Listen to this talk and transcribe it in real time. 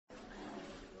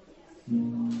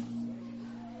You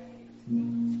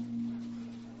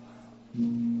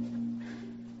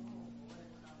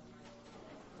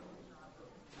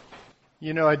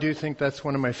know, I do think that's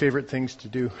one of my favorite things to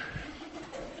do.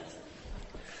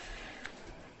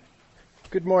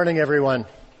 Good morning, everyone.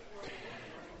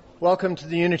 Welcome to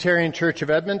the Unitarian Church of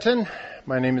Edmonton.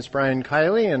 My name is Brian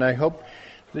Kiley, and I hope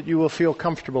that you will feel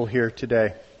comfortable here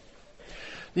today.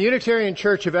 The Unitarian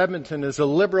Church of Edmonton is a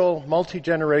liberal,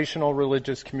 multi-generational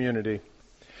religious community.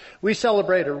 We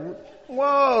celebrate a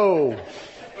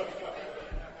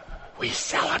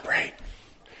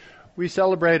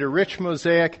rich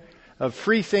mosaic of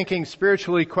free-thinking,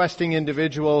 spiritually questing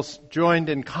individuals joined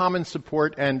in common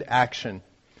support and action.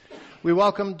 We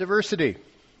welcome diversity,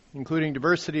 including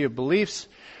diversity of beliefs,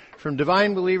 from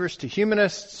divine believers to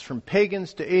humanists, from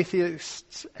pagans to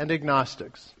atheists and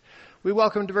agnostics. We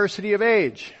welcome diversity of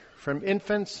age, from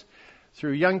infants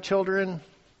through young children,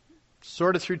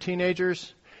 sort of through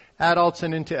teenagers, adults,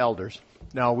 and into elders.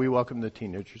 No, we welcome the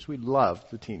teenagers. We love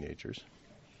the teenagers.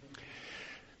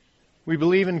 We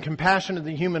believe in compassion of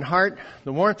the human heart,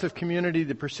 the warmth of community,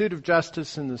 the pursuit of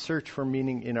justice, and the search for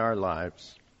meaning in our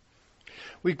lives.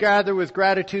 We gather with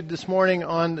gratitude this morning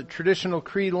on the traditional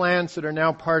Cree lands that are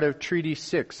now part of Treaty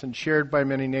 6 and shared by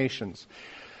many nations.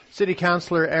 City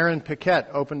Councillor Aaron Paquette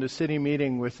opened a city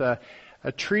meeting with a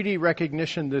treaty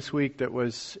recognition this week that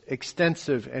was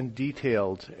extensive and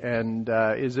detailed and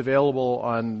is available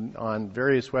on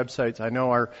various websites. I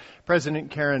know our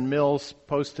President Karen Mills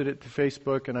posted it to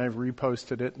Facebook, and I've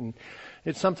reposted it, and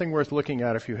it's something worth looking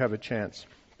at if you have a chance.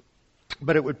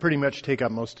 But it would pretty much take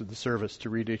up most of the service to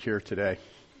read it here today.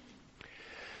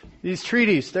 These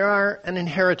treaties, they are an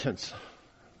inheritance,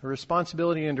 a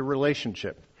responsibility, and a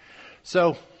relationship.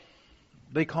 So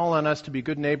they call on us to be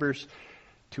good neighbors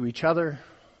to each other,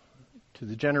 to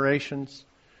the generations,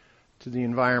 to the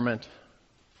environment,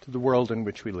 to the world in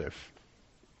which we live.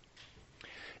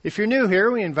 If you're new here,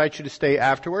 we invite you to stay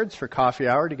afterwards for coffee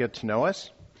hour to get to know us.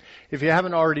 If you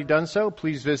haven't already done so,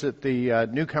 please visit the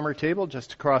newcomer table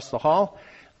just across the hall.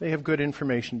 They have good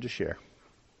information to share.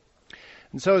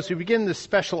 And so as we begin this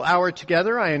special hour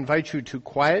together, I invite you to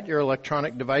quiet your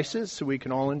electronic devices so we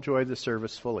can all enjoy the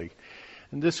service fully.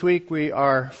 And this week we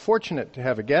are fortunate to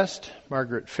have a guest,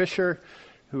 Margaret Fisher,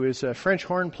 who is a French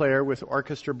horn player with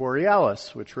Orchestra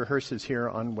Borealis, which rehearses here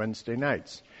on Wednesday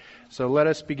nights. So let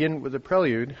us begin with a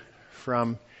prelude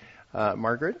from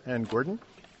Margaret and Gordon.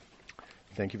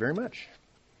 Thank you very much.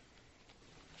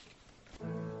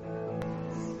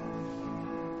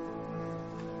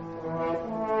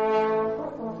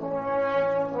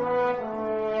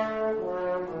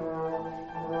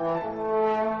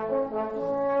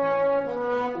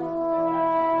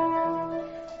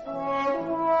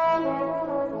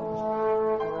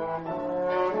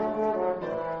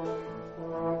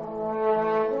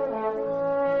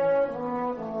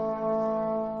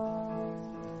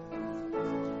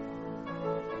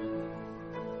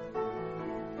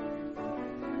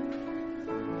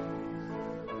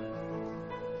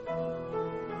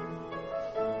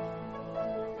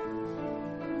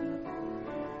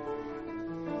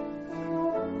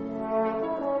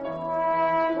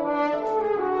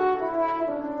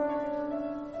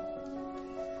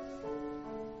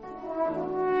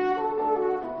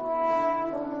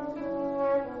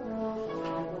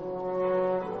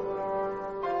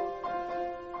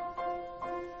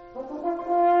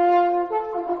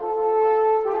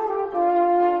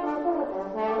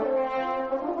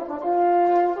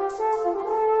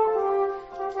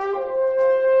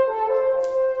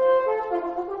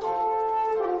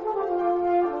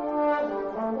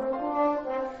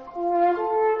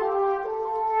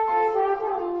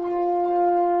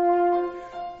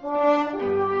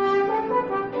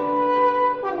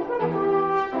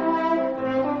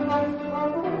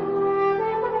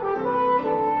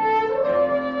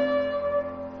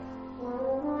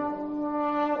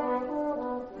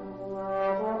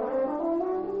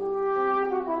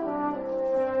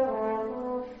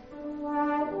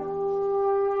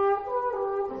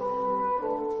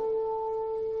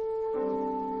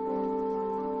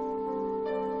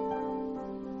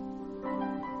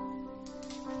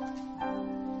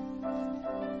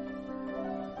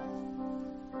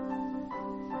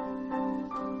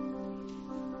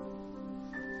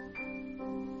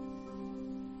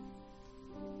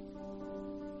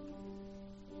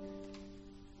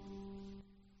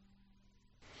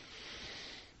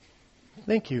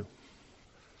 Thank you.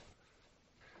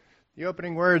 The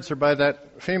opening words are by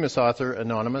that famous author,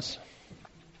 Anonymous.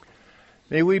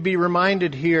 May we be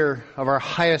reminded here of our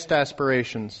highest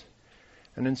aspirations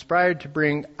and inspired to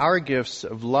bring our gifts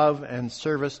of love and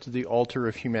service to the altar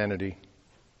of humanity.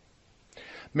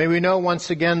 May we know once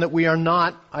again that we are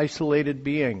not isolated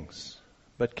beings,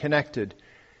 but connected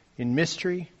in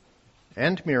mystery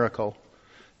and miracle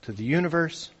to the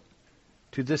universe,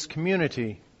 to this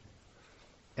community,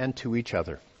 and to each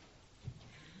other.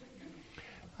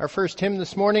 Our first hymn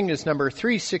this morning is number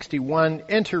 361,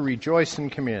 Enter, Rejoice,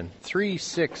 and Come In.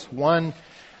 361.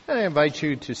 And I invite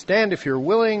you to stand if you're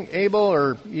willing, able,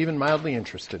 or even mildly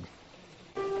interested.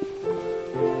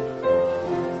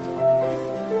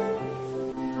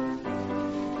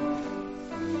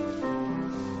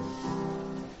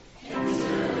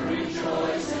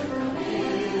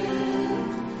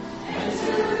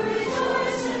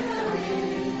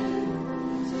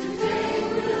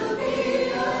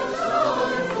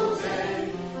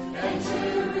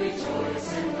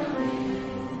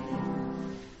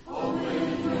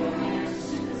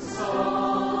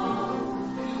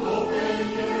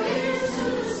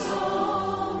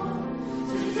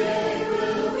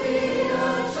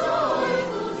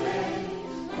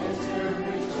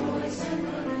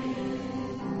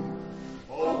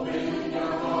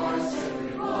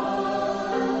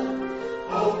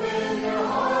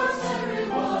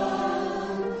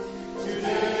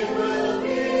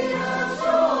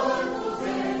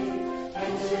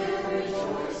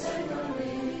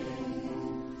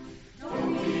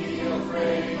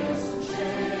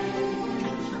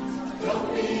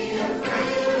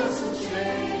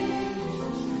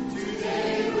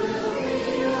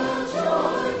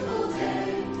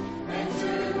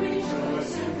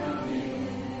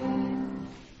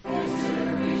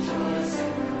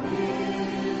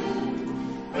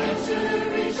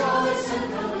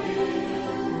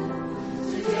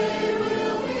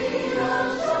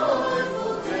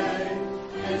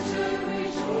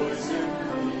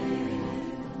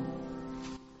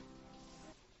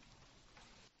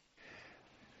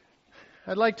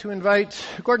 I'd like to invite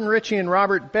Gordon Ritchie and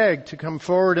Robert Begg to come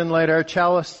forward and light our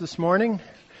chalice this morning.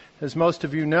 As most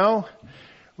of you know,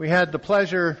 we had the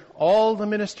pleasure, all the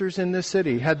ministers in this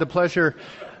city had the pleasure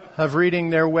of reading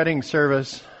their wedding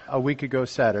service a week ago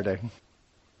Saturday.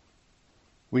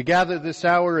 We gather this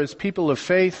hour as people of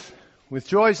faith, with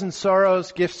joys and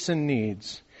sorrows, gifts and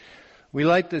needs. We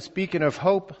light this beacon of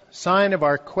hope, sign of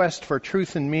our quest for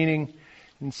truth and meaning,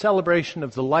 in celebration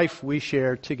of the life we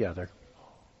share together.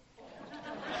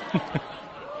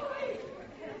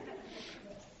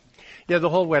 Yeah, the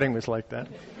whole wedding was like that.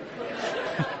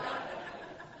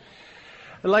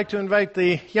 I'd like to invite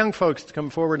the young folks to come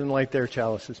forward and light their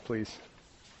chalices, please.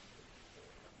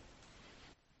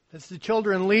 As the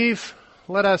children leave,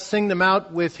 let us sing them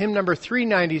out with hymn number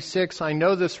 396, I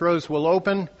Know This Rose Will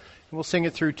Open, and we'll sing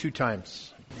it through 2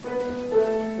 times.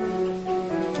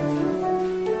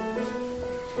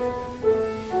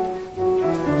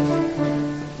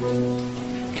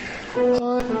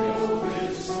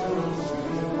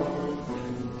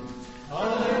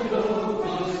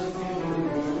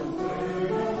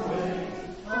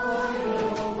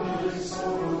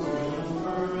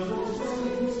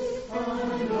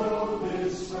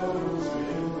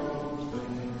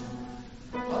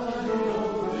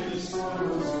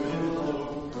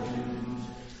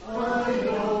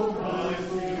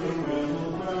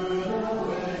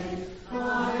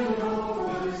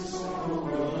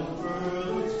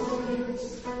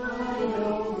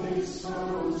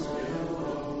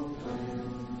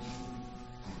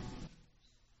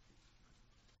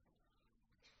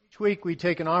 Week we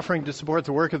take an offering to support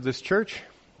the work of this church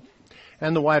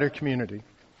and the wider community.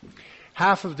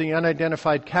 Half of the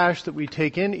unidentified cash that we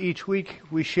take in each week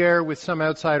we share with some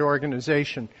outside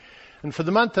organization. And for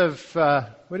the month of,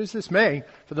 May?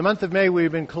 For the month of May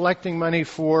we've been collecting money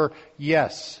for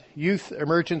YES, Youth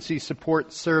Emergency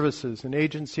Support Services, an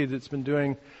agency that's been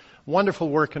doing wonderful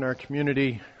work in our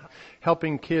community,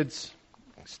 helping kids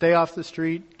stay off the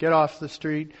street, get off the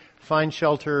street, find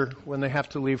shelter when they have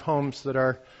to leave homes that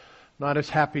are not as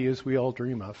happy as we all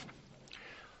dream of.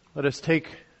 Let us take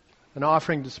an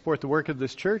offering to support the work of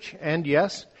this church, and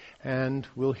yes, and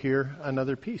we'll hear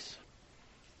another piece.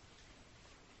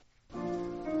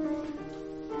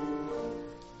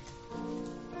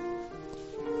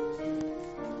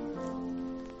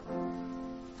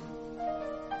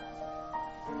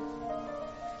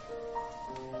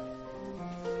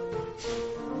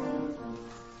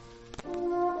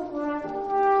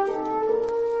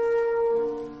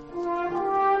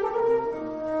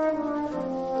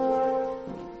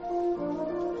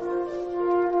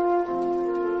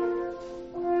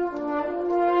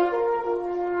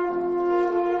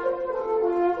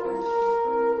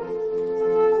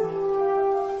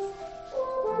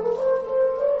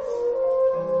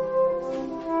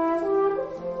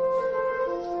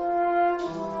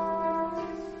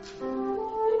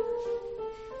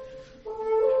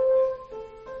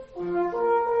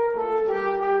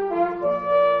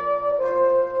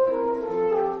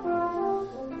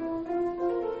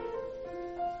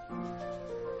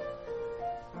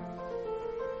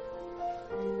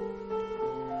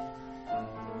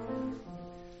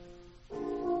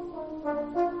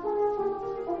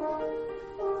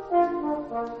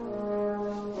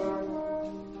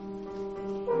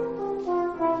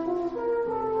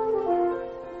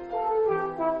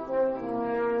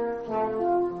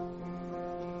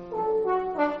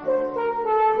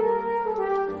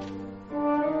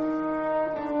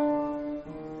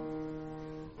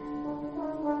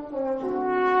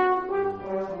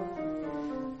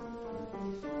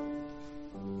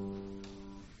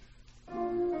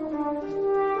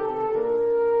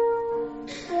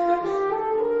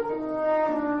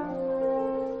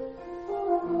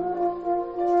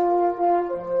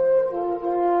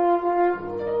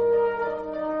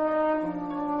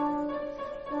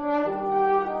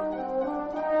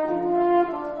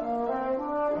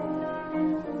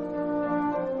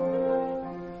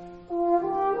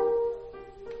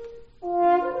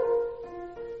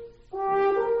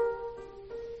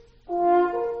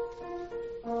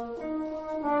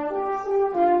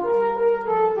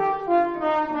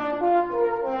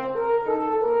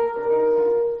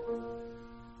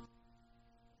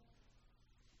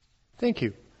 Thank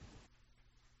you.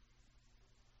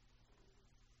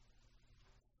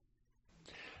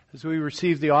 As we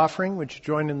receive the offering, would you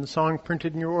join in the song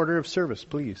printed in your order of service,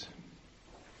 please?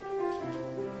 From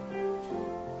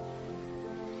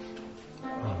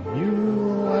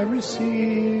you I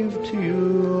receive, to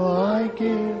you I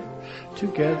give.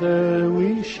 Together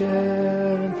we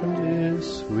share, and from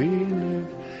this we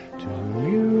live. To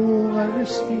you I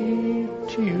receive,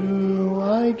 to you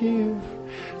I give.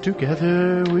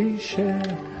 Together we share,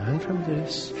 and from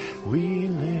this we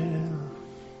live.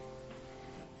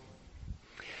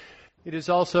 It is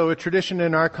also a tradition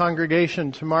in our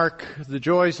congregation to mark the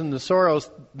joys and the sorrows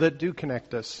that do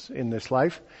connect us in this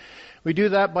life. We do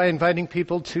that by inviting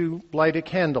people to light a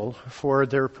candle for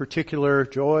their particular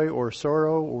joy or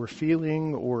sorrow or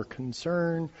feeling or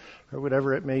concern or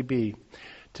whatever it may be.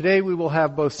 Today we will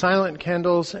have both silent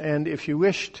candles, and if you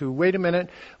wish to wait a minute,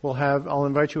 I'll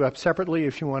invite you up separately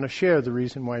if you want to share the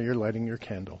reason why you're lighting your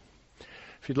candle.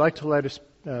 If you'd like to light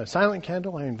a silent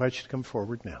candle, I invite you to come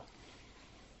forward now.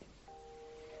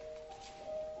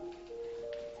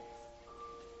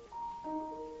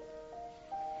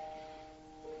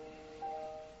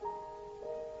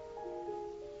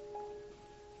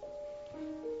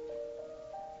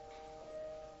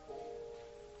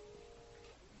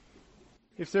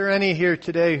 If there are any here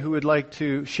today who would like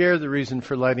to share the reason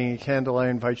for lighting a candle, I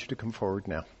invite you to come forward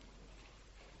now.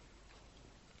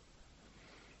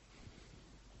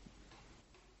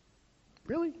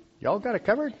 Really? Y'all got it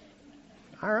covered?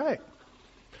 All right.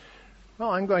 Well,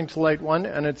 I'm going to light one,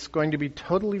 and it's going to be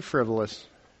totally frivolous.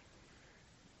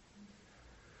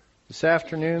 This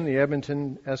afternoon, the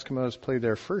Edmonton Eskimos play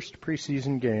their first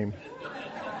preseason game.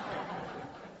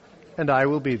 And I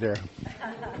will be there.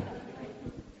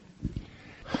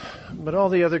 But all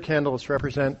the other candles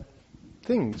represent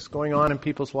things going on in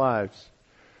people's lives.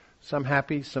 Some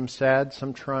happy, some sad,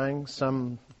 some trying,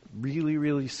 some really,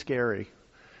 really scary.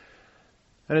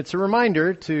 And it's a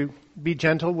reminder to be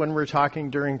gentle when we're talking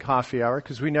during coffee hour,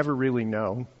 because we never really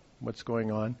know what's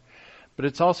going on. But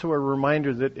it's also a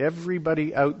reminder that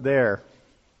everybody out there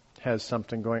has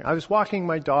something going on. I was walking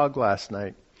my dog last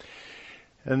night,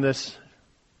 and this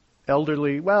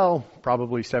elderly,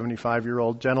 probably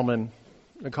 75-year-old gentleman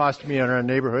accosted me in our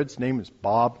neighborhood. His name is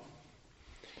Bob,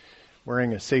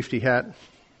 wearing a safety hat,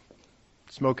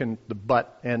 smoking the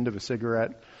butt end of a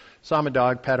cigarette. Saw my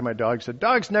dog, patted my dog, said,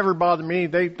 "Dogs never bother me.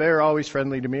 They're always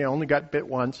friendly to me. I only got bit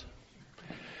once."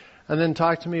 And then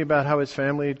talked to me about how his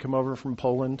family had come over from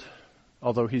Poland,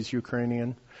 although he's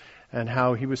Ukrainian, and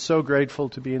how he was so grateful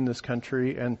to be in this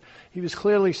country. And he was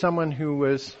clearly someone who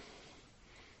was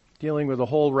dealing with a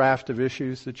whole raft of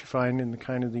issues that you find in the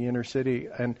kind of the inner city.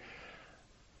 And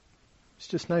it's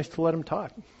just nice to let him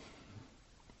talk.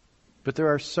 But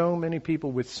there are so many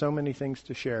people with so many things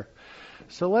to share.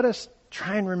 So let us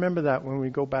try and remember that when we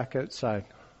go back outside,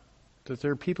 that there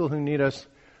are people who need us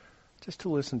just to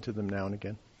listen to them now and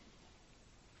again.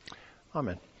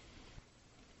 Amen.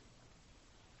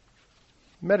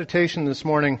 Meditation this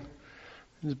morning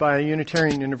is by a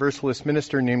Unitarian Universalist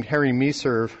minister named Harry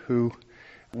Meserve, who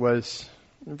was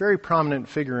a very prominent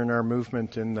figure in our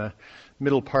movement in the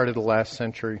middle part of the last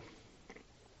century.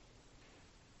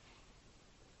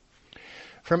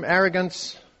 From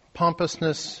arrogance,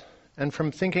 pompousness, and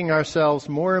from thinking ourselves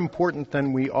more important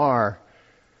than we are,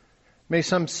 may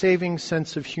some saving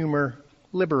sense of humor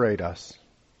liberate us.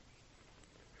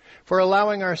 For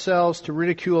allowing ourselves to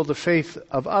ridicule the faith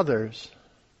of others,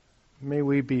 may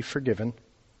we be forgiven.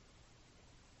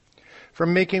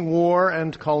 From making war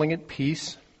and calling it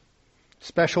peace,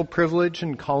 special privilege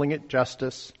and calling it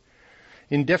justice,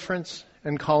 indifference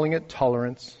and calling it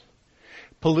tolerance,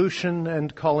 pollution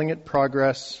and calling it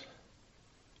progress,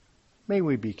 may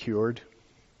we be cured.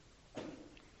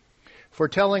 For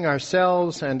telling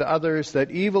ourselves and others that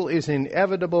evil is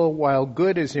inevitable while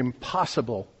good is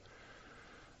impossible,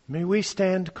 may we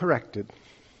stand corrected.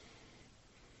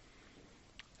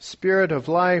 Spirit of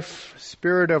life,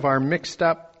 Spirit of our mixed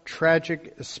up,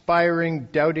 tragic, aspiring,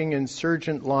 doubting,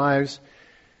 insurgent lives,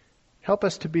 help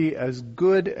us to be as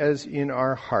good as in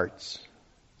our hearts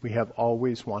we have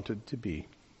always wanted to be.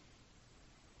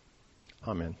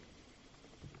 Amen.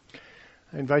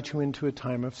 I invite you into a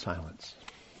time of silence.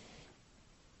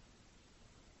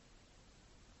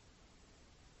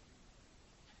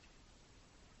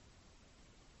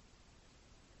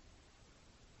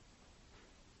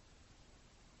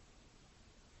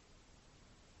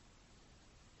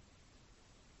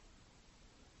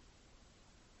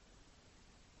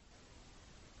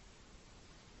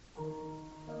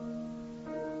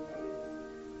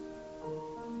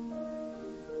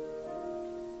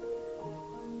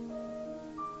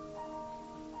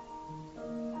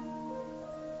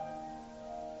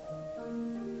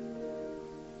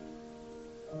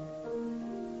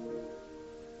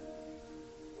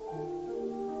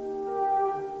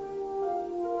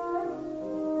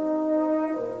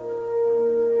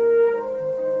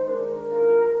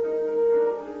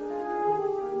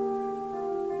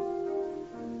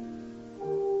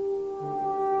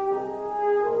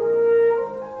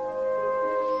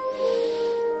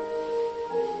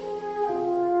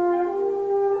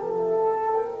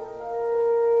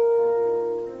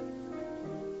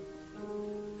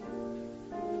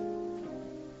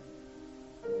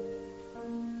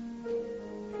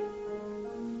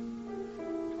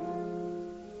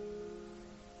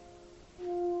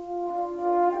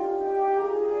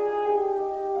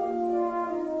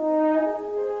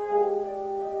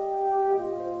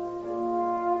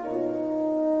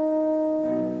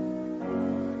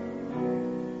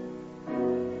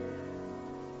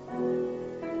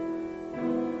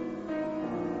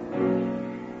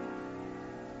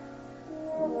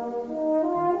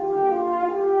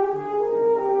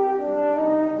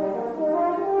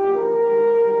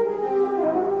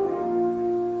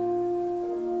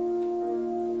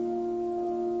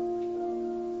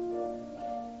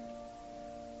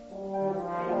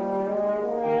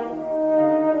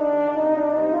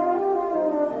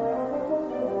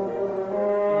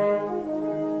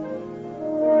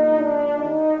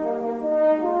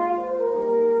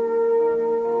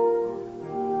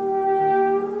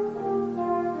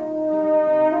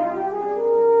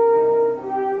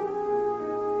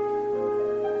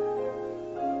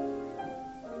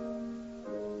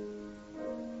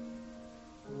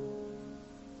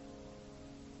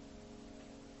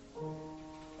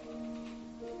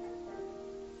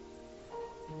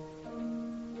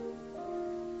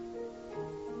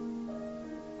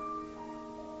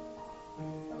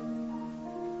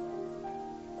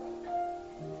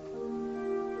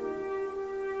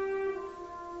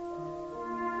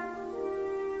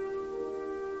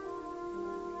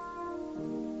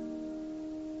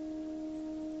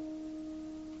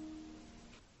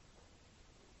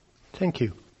 Thank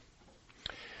you.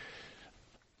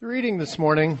 The reading this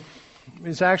morning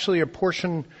is actually a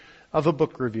portion of a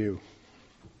book review.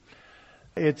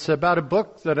 It's about a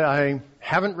book that I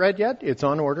haven't read yet. It's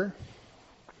on order.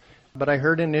 But I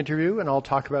heard an interview, and I'll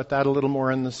talk about that a little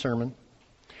more in the sermon.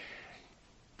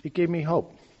 It gave me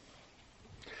hope.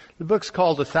 The book's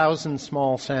called 1,000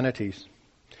 Small Sanities.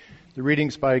 The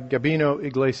reading's by Gabino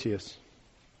Iglesias.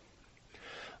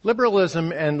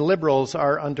 Liberalism and liberals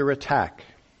are under attack.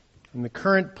 In the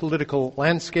current political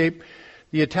landscape,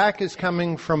 the attack is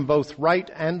coming from both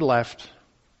right and left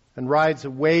and rides a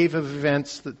wave of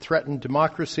events that threaten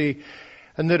democracy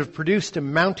and that have produced a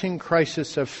mounting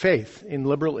crisis of faith in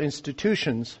liberal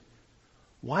institutions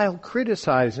while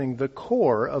criticizing the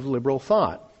core of liberal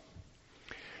thought.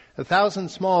 1,000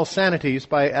 Small Sanities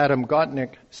by Adam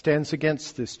Gopnik stands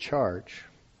against this charge.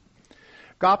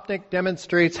 Gopnik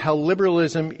demonstrates how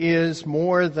liberalism is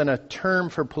more than a term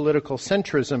for political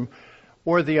centrism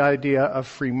or the idea of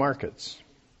free markets.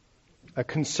 A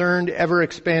concerned,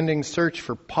 ever-expanding search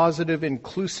for positive,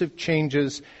 inclusive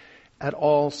changes at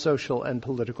all social and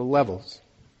political levels.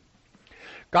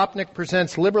 Gopnik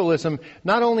presents liberalism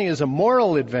not only as a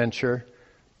moral adventure,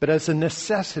 but as a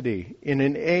necessity in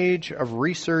an age of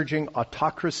resurging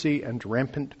autocracy and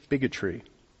rampant bigotry.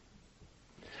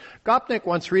 Gopnik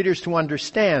wants readers to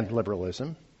understand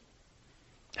liberalism.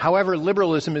 However,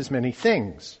 liberalism is many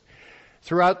things.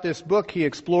 Throughout this book, he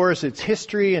explores its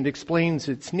history and explains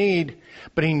its need,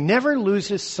 but he never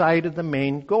loses sight of the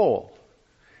main goal,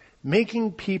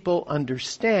 making people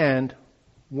understand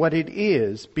what it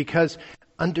is, because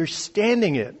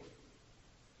understanding it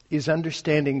is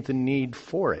understanding the need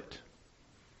for it.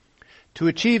 To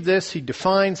achieve this, he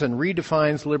defines and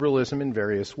redefines liberalism in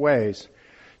various ways,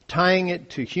 tying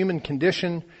it to human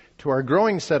condition, to our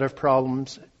growing set of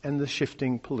problems, and the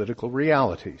shifting political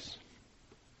realities.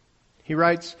 He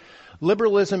writes,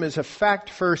 liberalism is a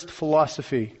fact-first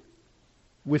philosophy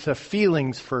with a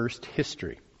feelings-first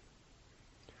history.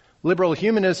 Liberal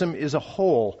humanism is a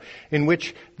whole in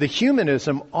which the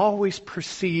humanism always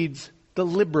precedes the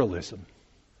liberalism.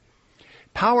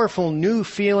 Powerful new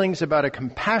feelings about a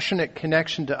compassionate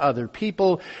connection to other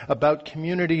people, about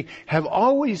community, have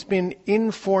always been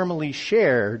informally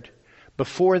shared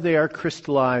before they are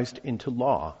crystallized into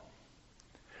law.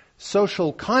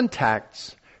 Social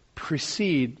contacts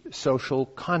precede social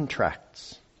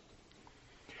contracts.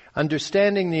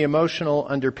 Understanding the emotional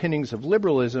underpinnings of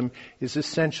liberalism is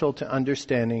essential to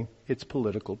understanding its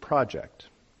political project.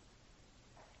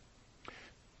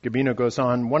 Gabino goes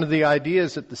on, one of the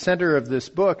ideas at the center of this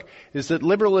book is that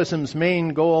liberalism's main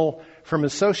goal from a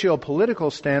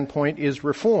socio-political standpoint is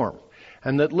reform,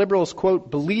 and that liberals, quote,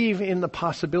 believe in the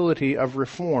possibility of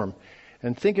reform,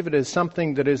 and think of it as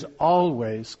something that is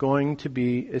always going to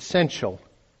be essential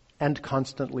and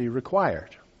constantly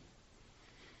required.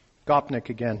 Gopnik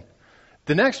again.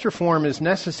 The next reform is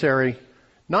necessary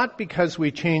not because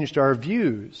we changed our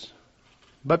views,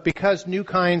 but because new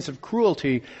kinds of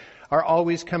cruelty are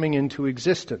always coming into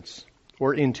existence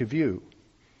or into view.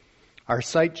 Our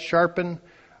sights sharpen,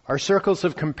 our circles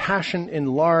of compassion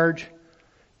enlarge.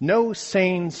 No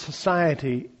sane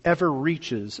society ever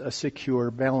reaches a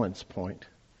secure balance point.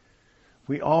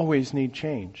 We always need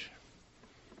change.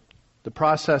 The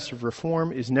process of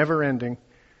reform is never ending,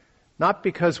 not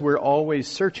because we're always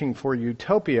searching for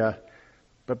utopia,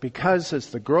 but because as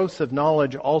the growth of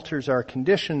knowledge alters our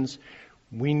conditions,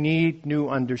 we need new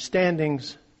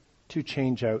understandings to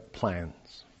change out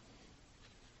plans.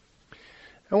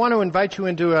 I want to invite you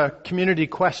into a community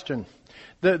question.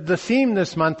 The theme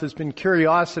this month has been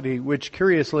curiosity, which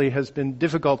curiously has been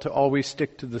difficult to always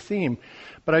stick to the theme.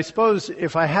 But I suppose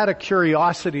if I had a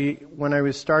curiosity when I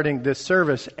was starting this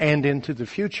service and into the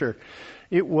future,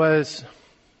 it was,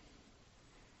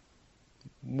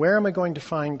 where am I going to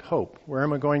find hope? Where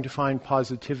am I going to find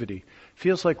positivity?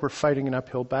 Feels like we're fighting an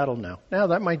uphill battle now. Now,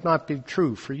 that might not be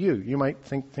true for you. You might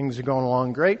think things are going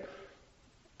along great.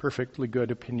 Perfectly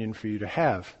good opinion for you to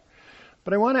have.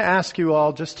 But I want to ask you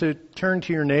all just to turn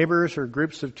to your neighbors or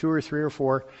groups of 2 or 3 or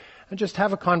 4 and just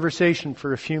have a conversation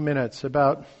for a few minutes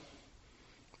about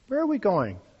where are we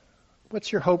going?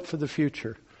 What's your hope for the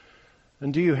future?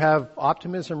 And do you have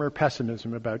optimism or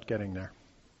pessimism about getting there?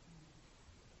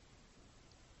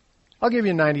 I'll give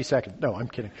you 90 seconds. No, I'm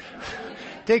kidding.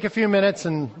 Take a few minutes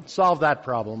and solve that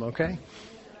problem, okay?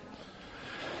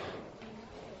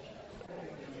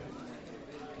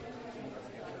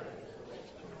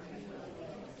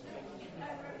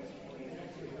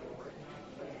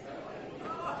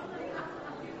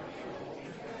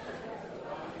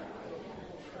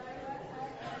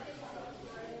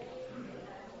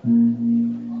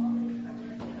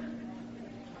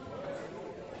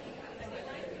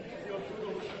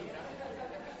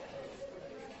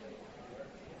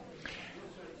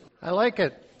 I like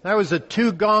it. That was a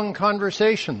two-gong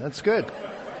conversation. That's good.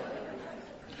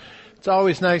 It's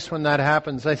always nice when that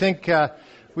happens. I think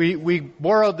we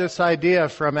borrowed this idea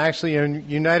from actually a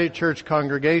United Church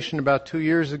congregation about 2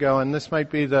 years ago, and this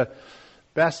might be the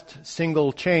best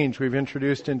single change we've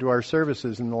introduced into our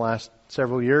services in the last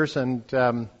several years. And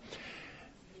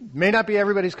may not be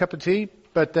everybody's cup of tea,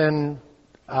 but then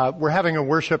we're having a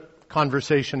worship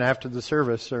conversation after the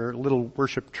service, or a little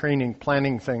worship training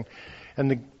planning thing.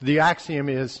 And the axiom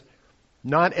is,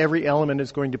 not every element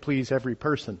is going to please every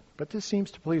person, but this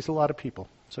seems to please a lot of people.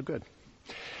 So good.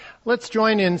 Let's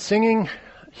join in singing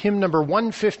hymn number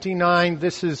 159,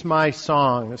 This Is My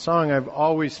Song, a song I've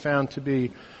always found to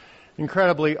be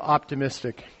incredibly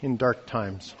optimistic in dark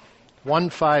times.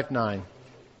 159.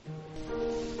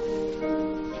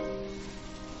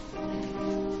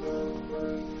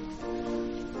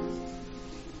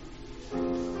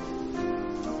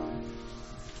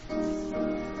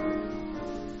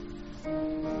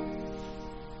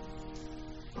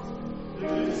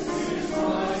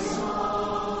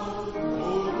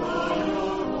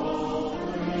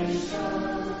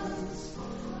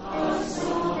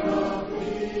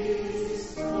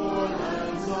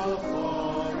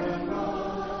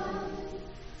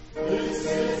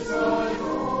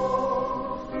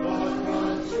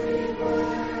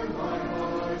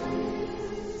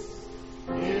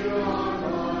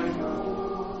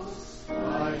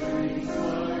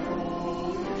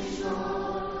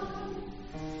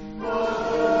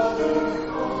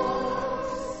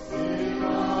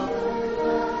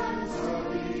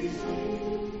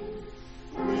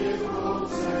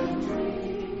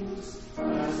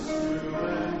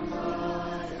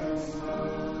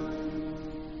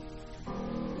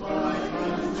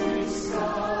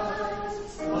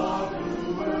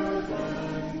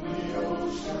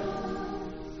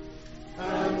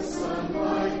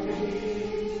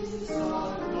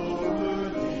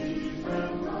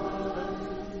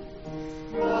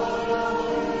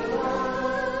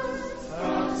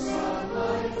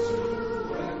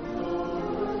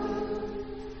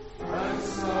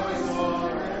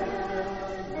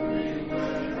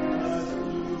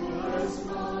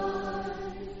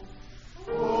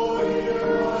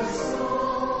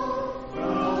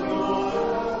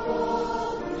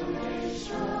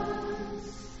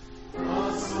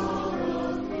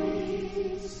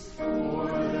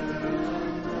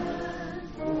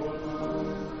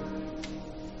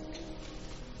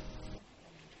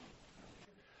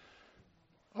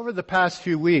 Over the past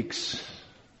few weeks,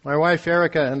 my wife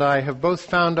Erica and I have both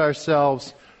found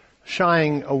ourselves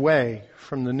shying away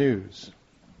from the news.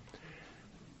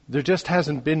 There just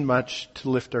hasn't been much to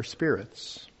lift our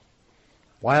spirits.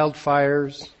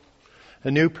 Wildfires,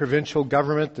 a new provincial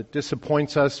government that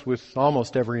disappoints us with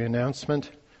almost every announcement,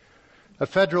 a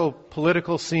federal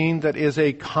political scene that is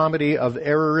a comedy of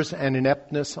errors and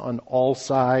ineptness on all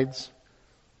sides.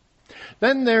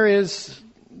 Then there is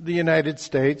the United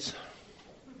States.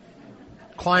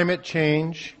 Climate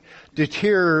change,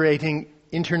 deteriorating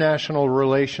international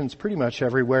relations pretty much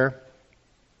everywhere.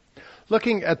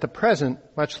 Looking at the present,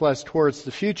 much less towards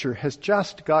the future, has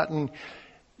just gotten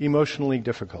emotionally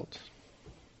difficult.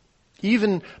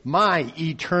 Even my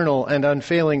eternal and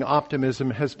unfailing optimism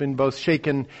has been both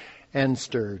shaken and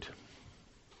stirred.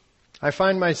 I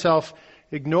find myself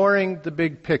ignoring the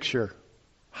big picture,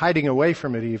 hiding away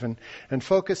from it even, and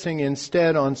focusing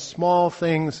instead on small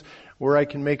things where I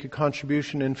can make a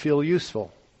contribution and feel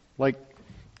useful, like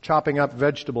chopping up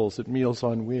vegetables at Meals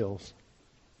on Wheels.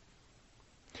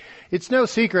 It's no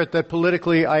secret that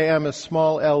politically I am a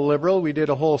small L liberal. We did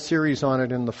a whole series on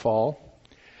it in the fall.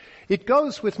 It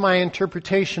goes with my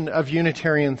interpretation of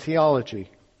Unitarian theology.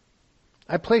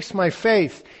 I place my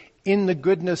faith in the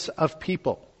goodness of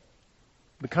people,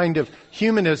 the kind of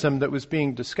humanism that was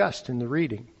being discussed in the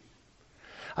reading.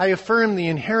 I affirm the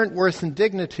inherent worth and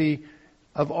dignity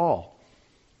of all.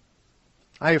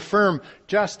 I affirm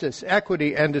justice,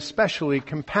 equity, and especially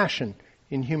compassion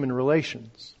in human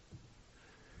relations.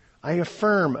 I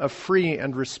affirm a free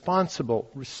and responsible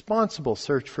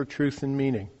search for truth and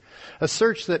meaning, a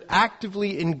search that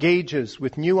actively engages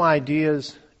with new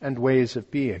ideas and ways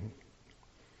of being.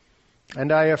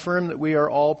 And I affirm that we are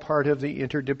all part of the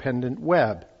interdependent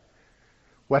web.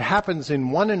 What happens in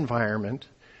one environment,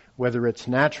 whether it's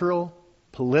natural,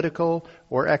 political,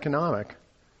 or economic,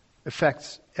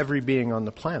 affects every being on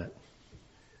the planet.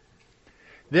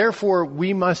 Therefore,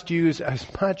 we must use as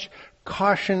much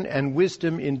caution and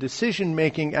wisdom in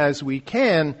decision-making as we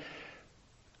can,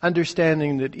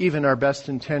 understanding that even our best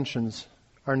intentions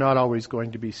are not always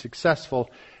going to be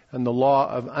successful, and the law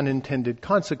of unintended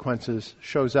consequences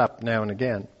shows up now and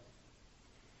again.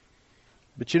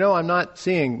 But I'm not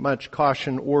seeing much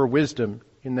caution or wisdom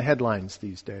in the headlines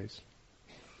these days.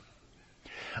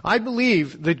 I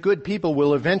believe that good people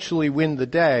will eventually win the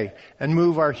day and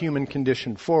move our human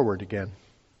condition forward again.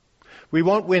 We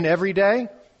won't win every day.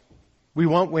 We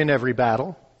won't win every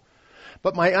battle.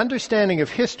 But my understanding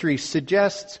of history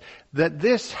suggests that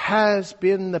this has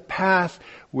been the path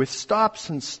with stops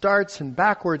and starts and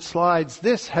backward slides.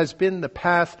 This has been the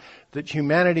path that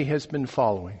humanity has been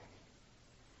following.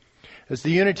 As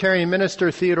the Unitarian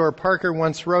minister Theodore Parker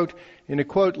once wrote in a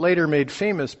quote later made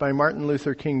famous by Martin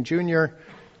Luther King Jr.,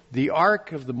 "The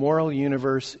arc of the moral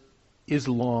universe is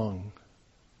long,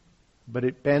 but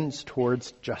it bends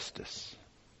towards justice."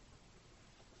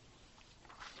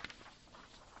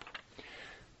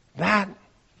 That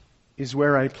is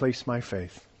where I place my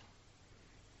faith.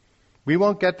 We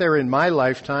won't get there in my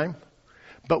lifetime,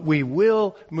 but we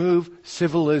will move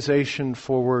civilization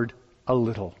forward a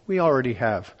little. We already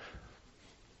have.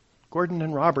 Gordon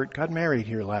and Robert got married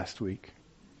here last week.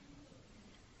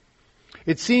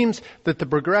 It seems that the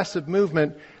progressive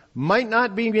movement might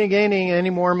not be gaining any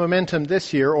more momentum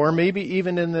this year, or maybe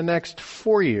even in the next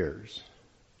 4 years.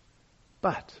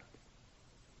 But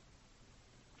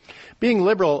being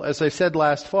liberal, as I said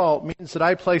last fall, means that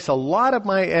I place a lot of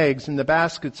my eggs in the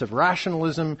baskets of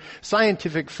rationalism,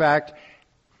 scientific fact,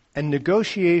 and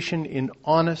negotiation in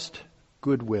honest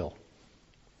goodwill.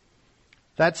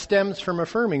 That stems from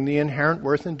affirming the inherent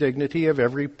worth and dignity of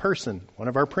every person, one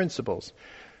of our principles.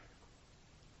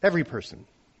 Every person,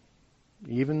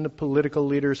 even the political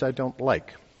leaders I don't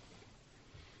like.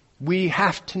 We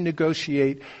have to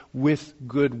negotiate with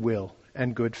goodwill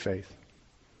and good faith.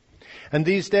 And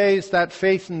these days, that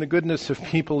faith in the goodness of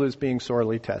people is being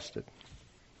sorely tested.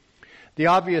 The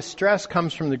obvious stress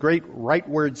comes from the great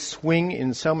rightward swing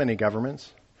in so many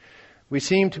governments. We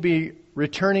seem to be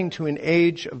returning to an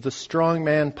age of the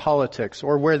strongman politics,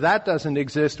 or where that doesn't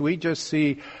exist, we just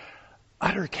see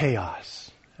utter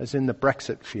chaos, as in the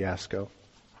Brexit fiasco.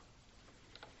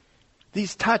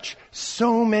 These touch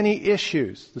so many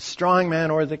issues, the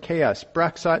strongman or the chaos.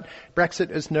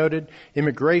 Brexit as noted,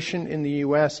 immigration in the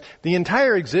U.S., the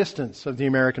entire existence of the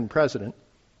American president,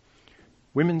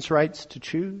 women's rights to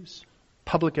choose,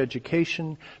 public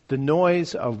education, the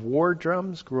noise of war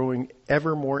drums growing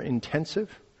ever more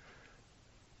intensive,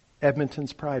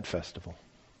 Edmonton's Pride Festival.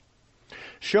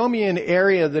 Show me an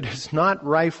area that is not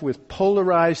rife with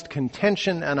polarized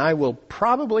contention, and I will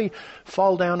probably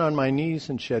fall down on my knees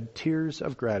and shed tears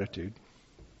of gratitude.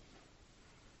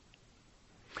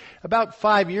 About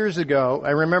 5 years ago,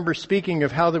 I remember speaking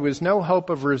of how there was no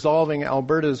hope of resolving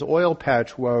Alberta's oil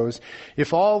patch woes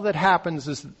if all that happens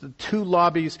is that the two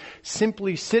lobbies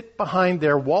simply sit behind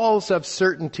their walls of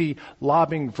certainty,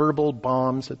 lobbing verbal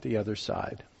bombs at the other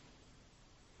side.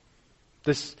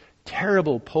 This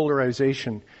terrible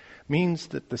polarization means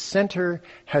that the center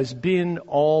has been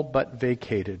all but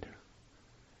vacated,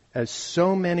 as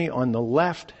so many on the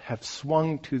left have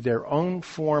swung to their own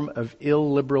form of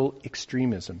illiberal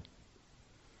extremism.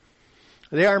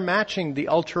 They are matching the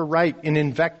ultra-right in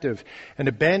invective and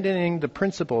abandoning the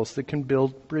principles that can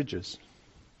build bridges.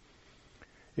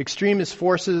 Extremist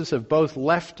forces of both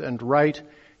left and right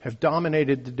have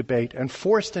dominated the debate and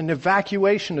forced an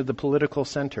evacuation of the political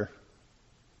center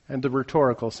and the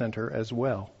rhetorical center as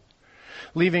well,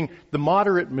 leaving the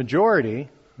moderate majority,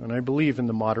 and I believe in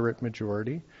the moderate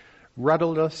majority,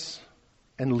 rudderless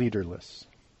and leaderless.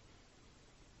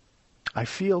 I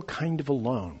feel kind of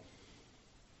alone.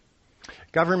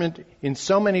 Government in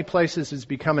so many places has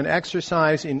become an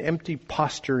exercise in empty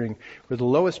posturing, where the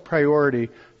lowest priority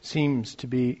seems to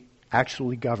be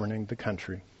actually governing the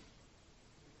country.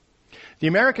 The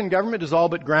American government is all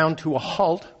but ground to a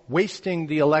halt, wasting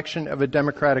the election of a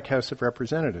Democratic House of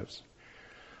Representatives.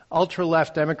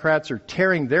 Ultra-left Democrats are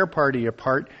tearing their party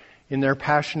apart in their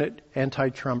passionate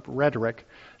anti-Trump rhetoric,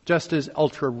 just as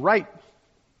ultra-right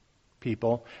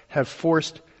people have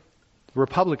forced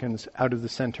Republicans out of the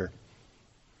center.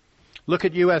 Look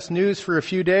at U.S. news for a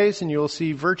few days and you'll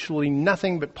see virtually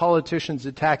nothing but politicians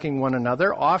attacking one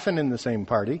another, often in the same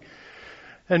party.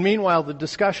 And meanwhile, the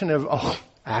discussion of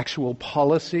actual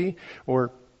policy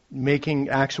or making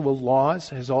actual laws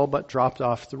has all but dropped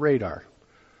off the radar,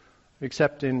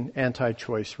 except in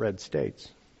anti-choice red states.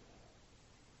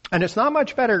 And it's not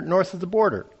much better north of the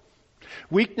border.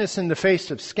 Weakness in the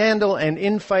face of scandal and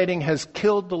infighting has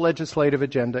killed the legislative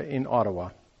agenda in Ottawa.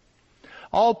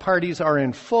 All parties are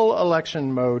in full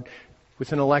election mode,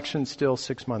 with an election still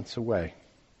 6 months away.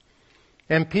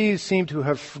 MPs seem to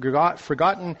have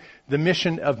forgotten the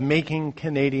mission of making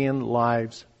Canadian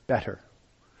lives better.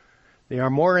 They are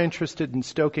more interested in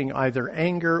stoking either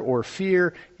anger or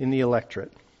fear in the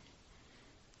electorate.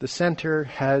 The center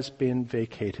has been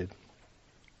vacated.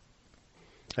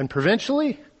 And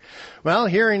provincially? Well,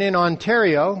 here and in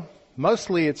Ontario,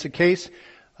 mostly it's a case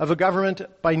of a government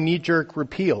by knee-jerk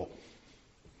repeal.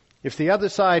 If the other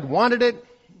side wanted it,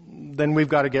 then we've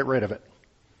got to get rid of it.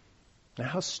 Now,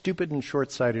 how stupid and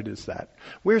short-sighted is that?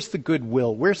 Where's the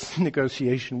goodwill? Where's the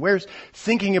negotiation? Where's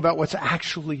thinking about what's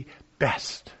actually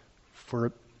best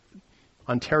for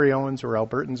Ontarians or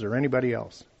Albertans or anybody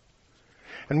else?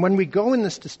 And when we go in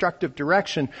this destructive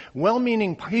direction,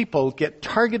 well-meaning people get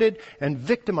targeted and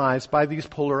victimized by these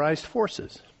polarized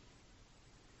forces.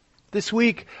 This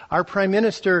week, our Prime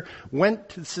Minister went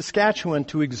to Saskatchewan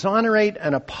to exonerate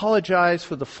and apologize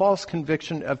for the false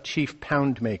conviction of Chief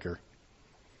Poundmaker.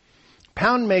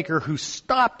 Poundmaker who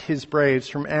stopped his braves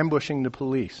from ambushing the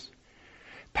police.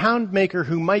 Poundmaker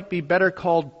who might be better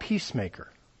called peacemaker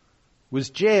was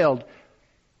jailed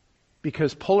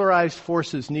because polarized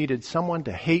forces needed someone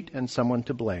to hate and someone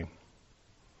to blame.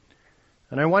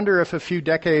 And I wonder if a few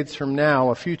decades from now,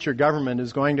 a future government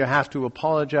is going to have to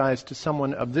apologize to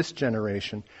someone of this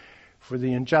generation for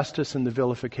the injustice and the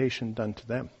vilification done to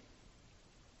them.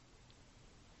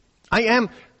 I am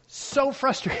so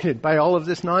frustrated by all of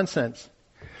this nonsense.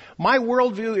 My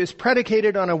worldview is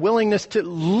predicated on a willingness to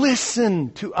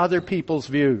listen to other people's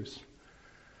views.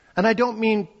 And I don't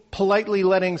mean politely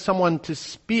letting someone to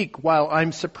speak while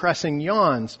I'm suppressing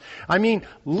yawns. I mean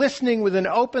listening with an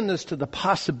openness to the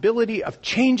possibility of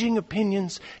changing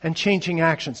opinions and changing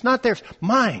actions. Not theirs,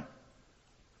 mine.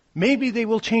 Maybe they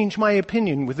will change my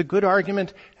opinion with a good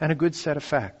argument and a good set of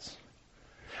facts.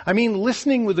 I mean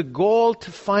listening with a goal to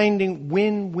finding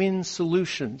win-win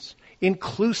solutions,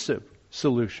 inclusive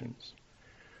solutions.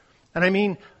 And I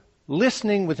mean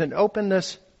listening with an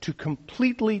openness to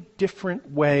completely different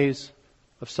ways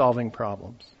of solving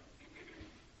problems.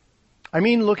 I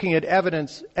mean looking at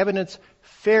evidence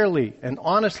fairly and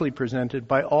honestly presented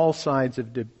by all sides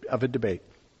of a debate.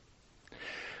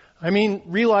 I mean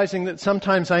realizing that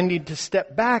sometimes I need to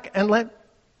step back and let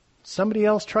somebody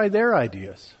else try their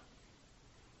ideas.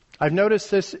 I've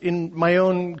noticed this in my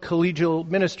own collegial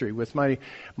ministry with my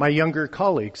younger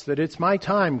colleagues, that it's my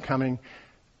time coming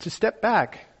to step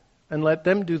back and let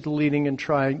them do the leading and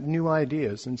try new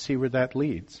ideas and see where that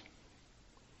leads.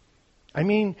 I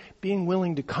mean being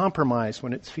willing to compromise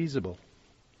when it's feasible.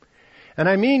 And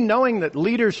I mean knowing that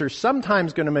leaders are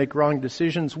sometimes going to make wrong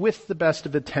decisions with the best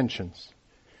of intentions.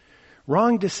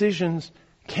 Wrong decisions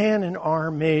can and are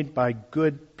made by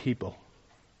good people.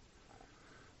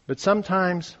 But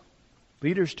sometimes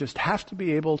leaders just have to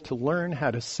be able to learn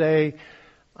how to say,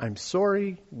 I'm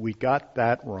sorry, we got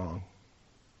that wrong.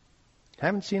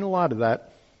 Haven't seen a lot of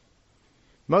that.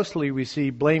 Mostly we see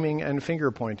blaming and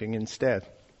finger-pointing instead.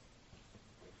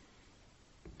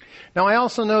 Now, I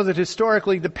also know that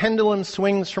historically the pendulum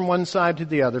swings from one side to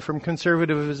the other, from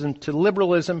conservatism to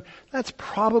liberalism. That's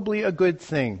probably a good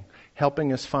thing,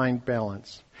 helping us find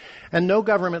balance. And no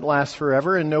government lasts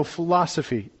forever, and no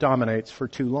philosophy dominates for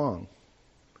too long.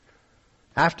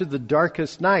 After the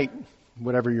darkest night,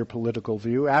 whatever your political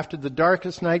view, after the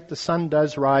darkest night, the sun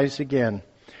does rise again.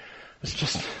 It's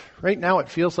just, right now it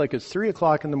feels like it's 3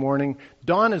 o'clock in the morning,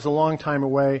 dawn is a long time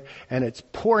away, and it's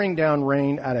pouring down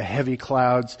rain out of heavy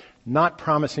clouds, not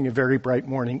promising a very bright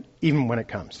morning, even when it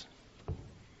comes.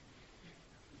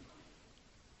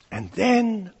 And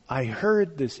then I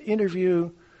heard this interview,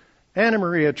 Anna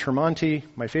Maria Tremonti,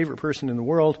 my favorite person in the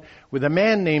world, with a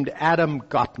man named Adam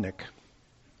Gopnik.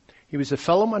 He was a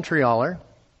fellow Montrealer,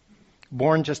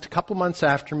 born just a couple months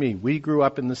after me. We grew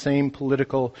up in the same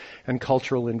political and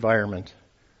cultural environment.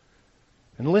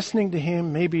 And listening to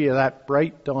him, maybe that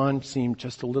bright dawn seemed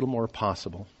just a little more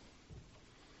possible.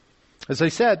 As I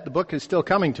said, the book is still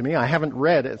coming to me. I haven't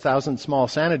read 1,000 Small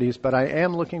Sanities, but I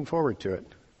am looking forward to it.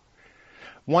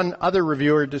 One other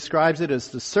reviewer describes it as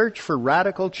the search for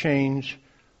radical change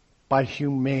by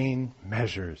humane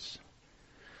measures.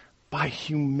 By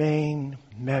humane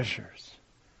measures.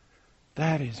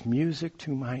 That is music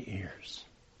to my ears.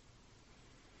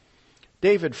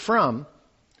 David Frum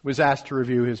was asked to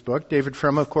review his book. David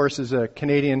Frum, of course, is a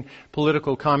Canadian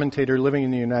political commentator living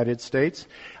in the United States,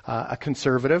 a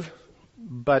conservative,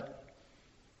 but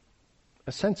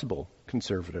a sensible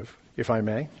conservative, if I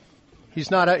may.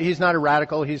 He's not a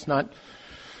radical. He's not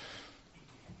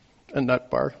a nut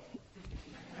bar.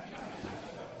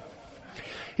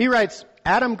 He writes,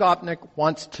 Adam Gopnik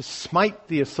wants to smite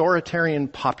the authoritarian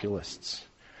populists.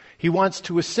 He wants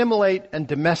to assimilate and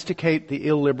domesticate the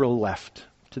illiberal left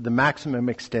to the maximum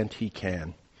extent he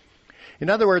can. In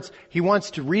other words, he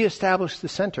wants to reestablish the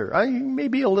center,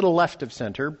 maybe a little left of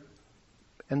center,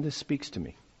 and this speaks to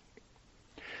me.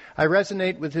 I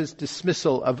resonate with his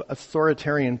dismissal of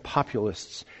authoritarian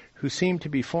populists who seem to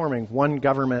be forming one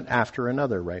government after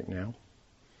another right now.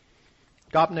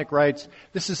 Gopnik writes,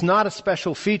 "This is not a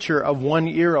special feature of one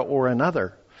era or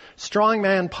another.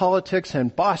 Strongman politics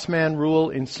and bossman rule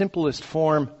in simplest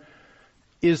form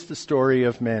is the story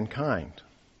of mankind.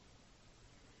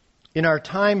 In our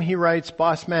time," he writes,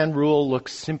 "bossman rule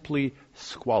looks simply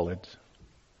squalid."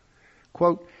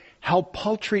 Quote, "How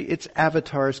paltry its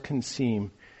avatars can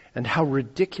seem, and how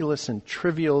ridiculous and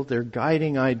trivial their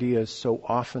guiding ideas so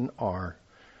often are.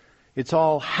 It's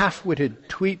all half-witted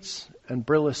tweets and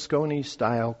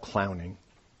Berlusconi-style clowning."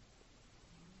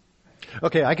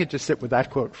 Okay, I could just sit with that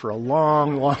quote for a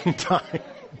long, long time.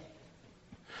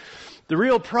 The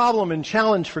real problem and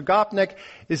challenge for Gopnik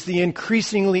is the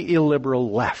increasingly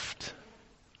illiberal left.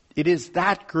 It is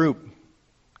that group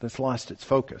that's lost its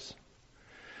focus.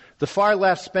 The far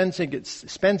left spends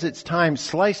its time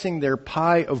slicing their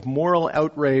pie of moral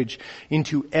outrage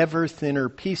into ever thinner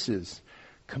pieces,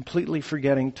 completely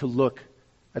forgetting to look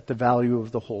at the value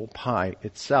of the whole pie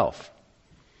itself.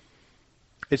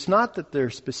 It's not that their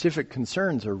specific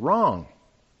concerns are wrong.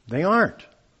 They aren't.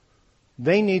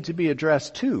 They need to be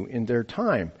addressed too in their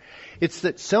time. It's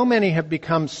that so many have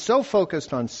become so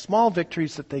focused on small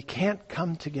victories that they can't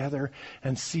come together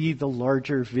and see the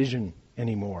larger vision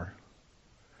anymore.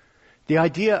 The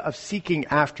idea of seeking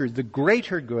after the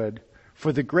greater good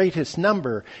for the greatest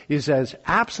number is as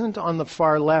absent on the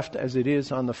far left as it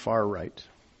is on the far right.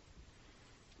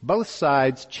 Both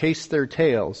sides chase their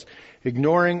tails,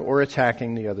 ignoring or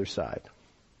attacking the other side.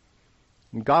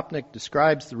 And Gopnik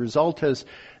describes the result as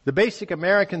the basic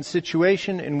American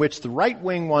situation in which the right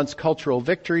wing wants cultural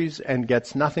victories and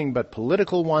gets nothing but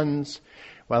political ones,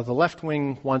 while the left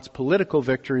wing wants political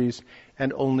victories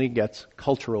and only gets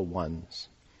cultural ones.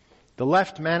 The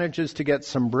left manages to get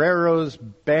sombreros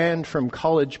banned from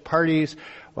college parties,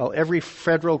 while every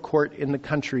federal court in the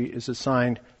country is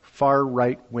assigned far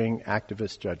right-wing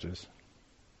activist judges.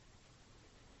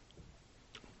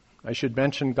 I should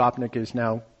mention Gopnik is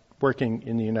now working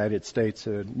in the United States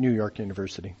at New York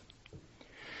University.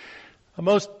 A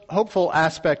most hopeful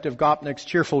aspect of Gopnik's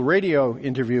cheerful radio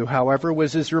interview, however,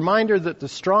 was his reminder that the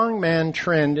strongman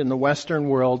trend in the Western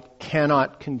world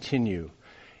cannot continue.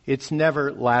 It's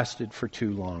never lasted for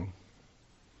too long.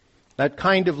 That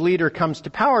kind of leader comes to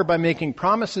power by making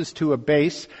promises to a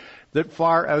base that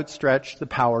far outstretch the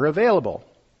power available.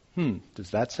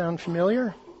 Does that sound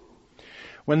familiar?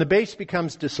 When the base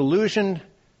becomes disillusioned,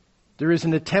 there is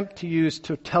an attempt to use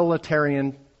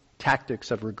totalitarian tactics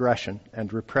of regression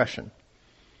and repression.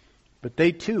 But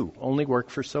they too only work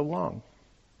for so long.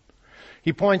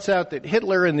 He points out that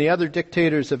Hitler and the other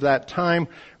dictators of that time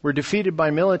were defeated by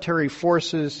military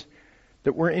forces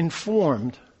that were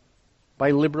informed by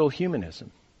liberal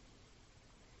humanism.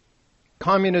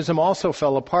 Communism also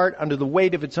fell apart under the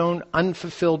weight of its own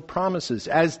unfulfilled promises,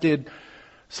 as did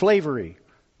slavery,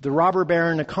 the robber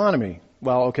baron economy.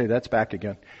 Well, okay, that's back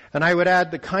again. And I would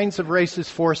add the kinds of racist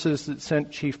forces that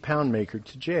sent Chief Poundmaker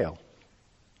to jail.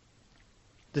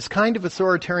 This kind of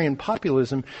authoritarian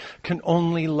populism can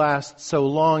only last so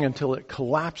long until it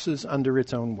collapses under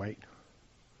its own weight.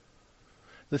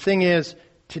 The thing is,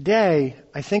 today,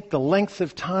 I think the length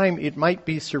of time it might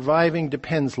be surviving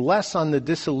depends less on the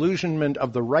disillusionment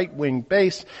of the right-wing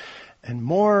base and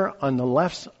more on the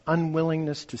left's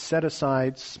unwillingness to set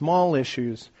aside small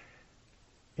issues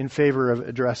in favor of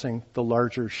addressing the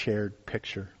larger shared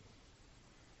picture.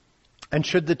 And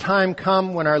should the time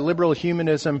come when our liberal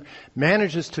humanism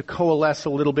manages to coalesce a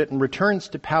little bit and returns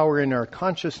to power in our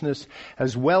consciousness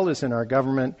as well as in our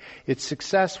government, its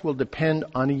success will depend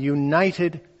on a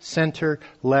united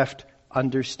center-left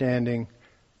understanding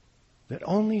that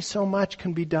only so much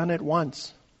can be done at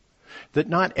once, that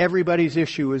not everybody's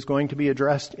issue is going to be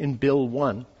addressed in Bill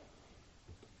 1.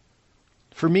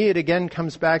 For me, it again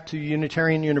comes back to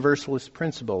Unitarian Universalist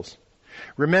principles.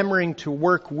 Remembering to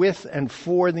work with and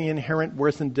for the inherent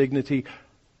worth and dignity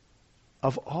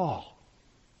of all.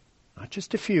 Not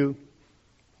just a few,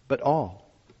 but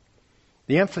all.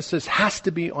 The emphasis has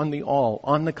to be on the all,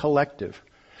 on the collective.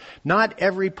 Not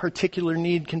every particular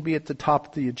need can be at the top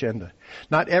of the agenda.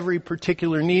 Not every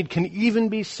particular need can even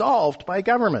be solved by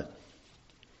government.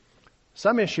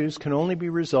 Some issues can only be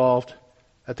resolved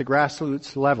at the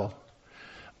grassroots level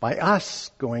by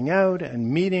us going out and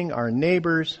meeting our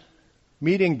neighbors,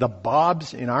 meeting the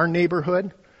Bobs in our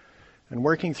neighborhood, and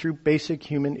working through basic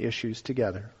human issues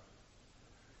together.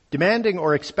 Demanding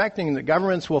or expecting that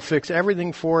governments will fix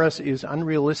everything for us is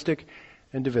unrealistic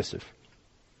and divisive.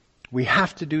 We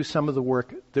have to do some of the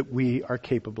work that we are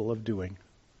capable of doing.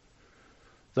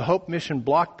 The Hope Mission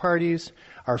block parties,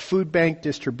 our food bank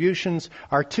distributions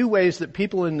are two ways that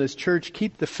people in this church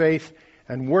keep the faith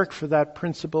and work for that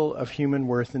principle of human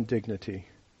worth and dignity.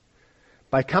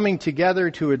 By coming together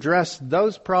to address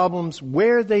those problems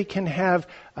where they can have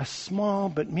a small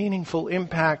but meaningful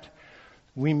impact,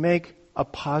 we make a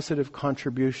positive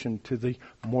contribution to the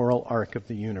moral arc of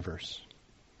the universe.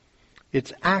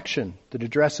 It's action that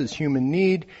addresses human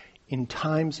need in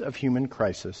times of human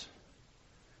crisis.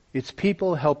 It's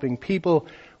people helping people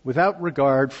without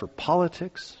regard for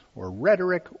politics or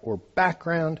rhetoric or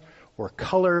background or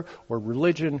color or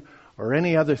religion or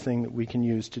any other thing that we can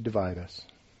use to divide us.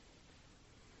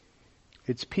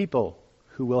 It's people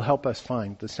who will help us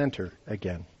find the center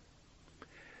again.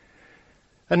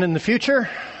 And in the future,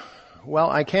 well,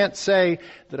 I can't say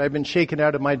that I've been shaken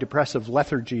out of my depressive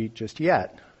lethargy just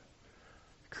yet.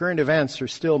 Current events are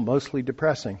still mostly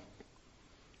depressing.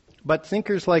 But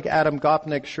thinkers like Adam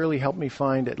Gopnik surely help me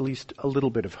find at least a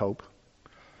little bit of hope.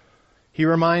 He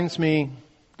reminds me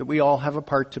that we all have a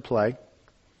part to play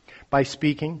by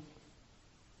speaking,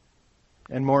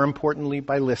 and more importantly,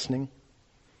 by listening,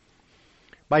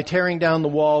 by tearing down the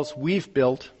walls we've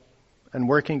built and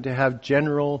working to have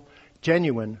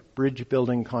genuine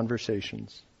bridge-building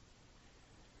conversations.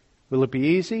 Will it be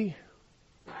easy?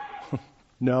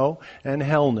 No, and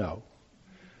hell no.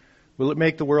 Will it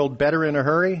make the world better in a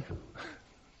hurry?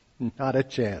 Not a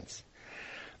chance.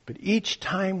 But each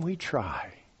time we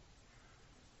try,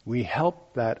 we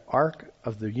help that arc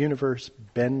of the universe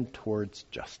bend towards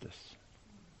justice.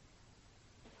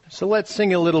 So let's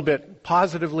sing a little bit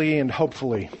positively and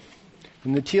hopefully.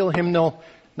 In the Teal hymnal,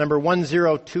 number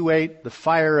 1028, The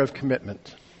Fire of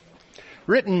Commitment.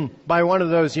 Written by one of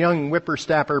those young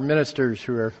whippersnapper ministers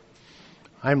who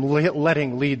I'm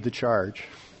letting lead the charge.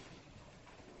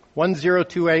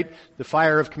 1028, The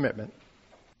Fire of Commitment.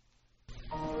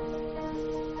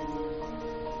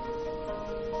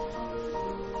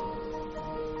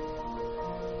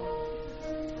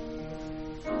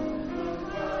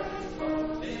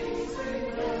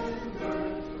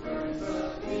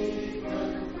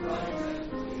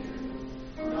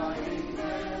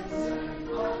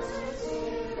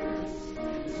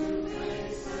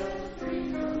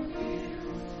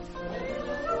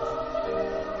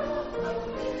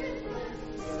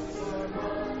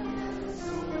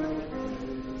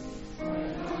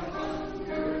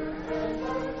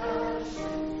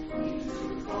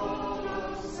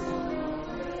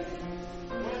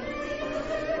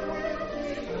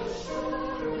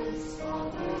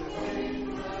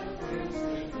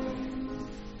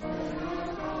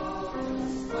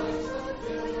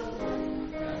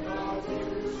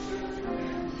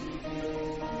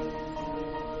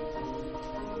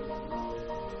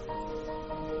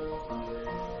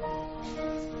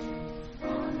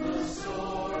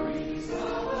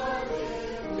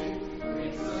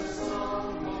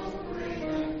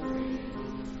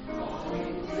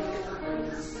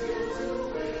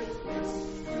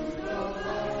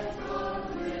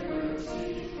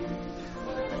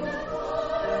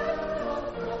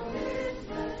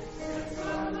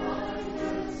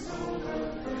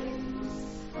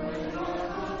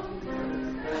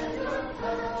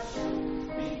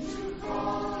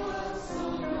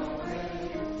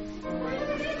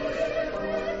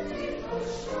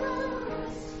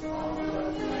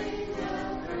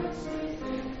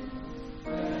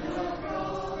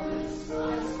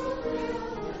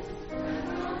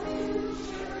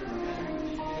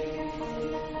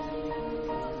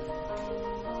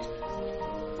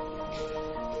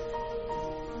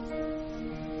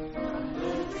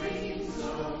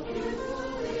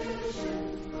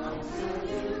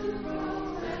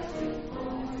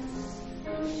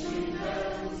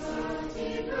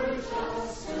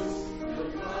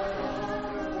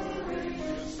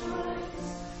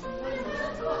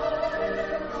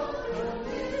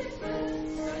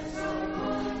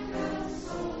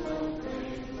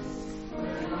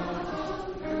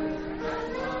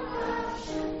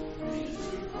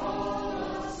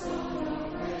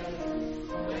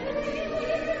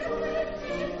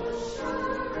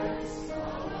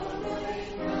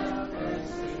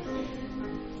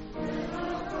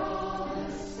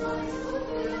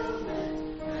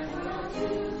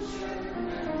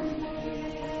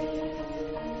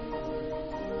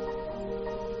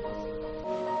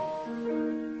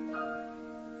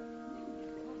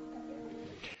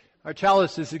 Our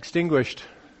chalice is extinguished.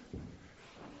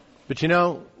 But you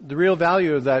know, the real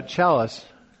value of that chalice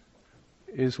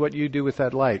is what you do with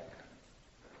that light.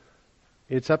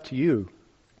 It's up to you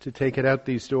to take it out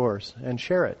these doors and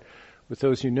share it with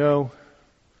those you know,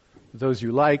 with those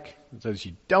you like, with those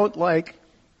you don't like,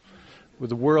 with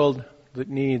the world that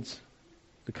needs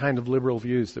the kind of liberal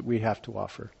views that we have to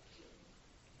offer.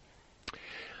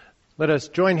 Let us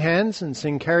join hands and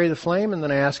sing Carry the Flame, and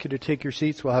then I ask you to take your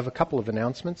seats. We'll have a couple of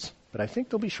announcements, but I think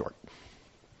they'll be short.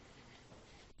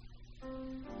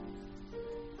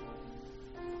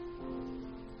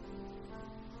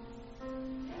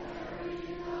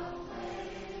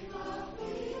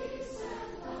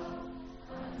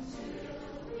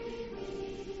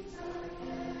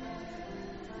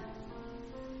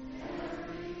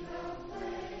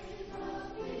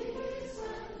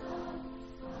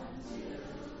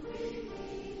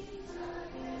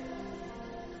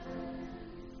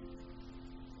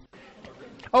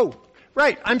 Oh,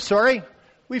 right, I'm sorry.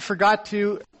 We forgot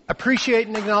to appreciate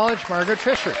and acknowledge Margaret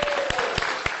Fisher.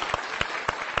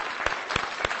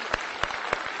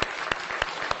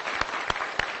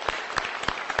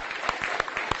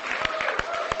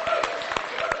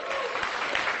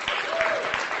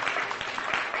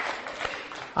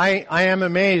 I am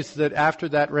amazed that after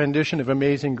that rendition of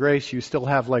Amazing Grace, you still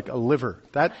have like a liver.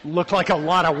 That looked like a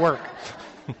lot of work.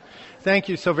 Thank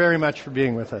you so very much for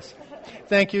being with us.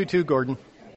 Thank you too, Gordon.